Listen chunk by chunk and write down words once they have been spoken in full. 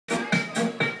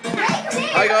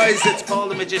Hi guys, it's Paul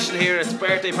the Magician here. It's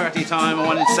birthday party time. I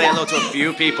wanted to say hello to a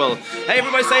few people. Hey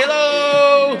everybody, say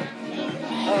hello!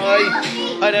 Hi.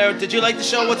 Hi there. Did you like the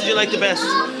show? What did you like the best?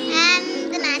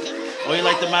 The magic. Oh, you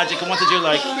like the magic. And what did you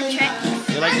like? The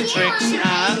tricks. You like the tricks.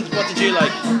 And what did you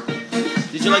like?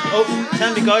 Did you like... Oh,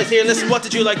 tell me guys. Here, listen. What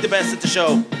did you like the best at the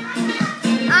show?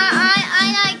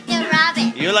 I like the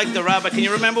rabbit. You like the rabbit. Can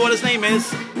you remember what his name is?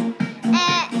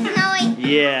 Snowy.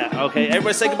 Yeah. Okay.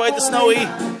 Everybody say goodbye to Snowy.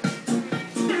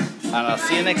 And I'll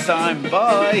see you next time.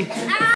 Bye.